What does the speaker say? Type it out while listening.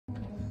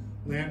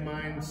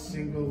Landmine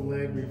single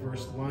leg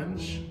reverse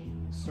lunge.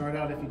 Start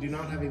out, if you do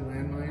not have a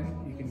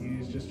landmine, you can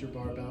use just your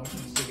barbell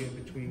and stick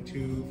it between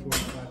two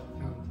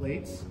 45-pound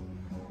plates.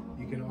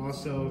 You can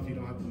also, if you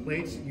don't have the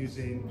plates, use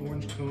an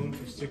orange cone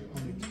to stick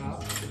on the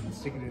top and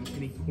stick it in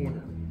any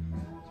corner.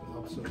 So it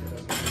helps so it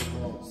doesn't hit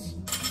walls.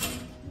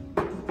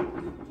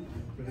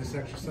 For this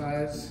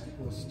exercise,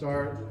 we'll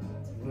start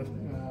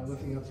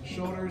lifting up the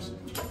shoulders,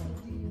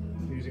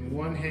 using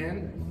one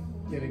hand,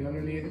 getting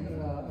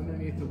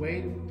underneath the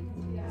weight,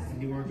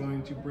 and you are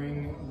going to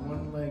bring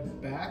one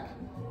leg back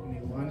in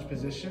a lunge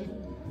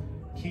position,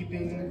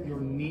 keeping your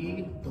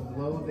knee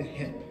below the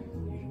hip.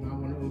 You do not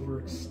want to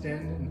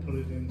overextend and put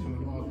it into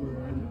an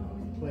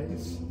awkward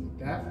place like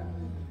that,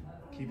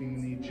 keeping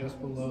the knee just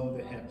below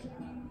the hip.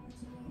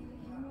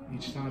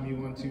 Each time you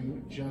want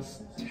to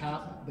just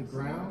tap the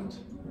ground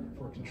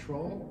for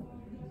control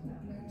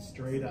and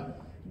straight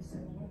up.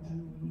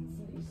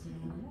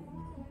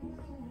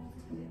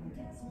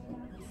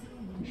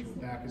 Make sure your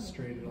back is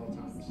straight at all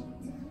times.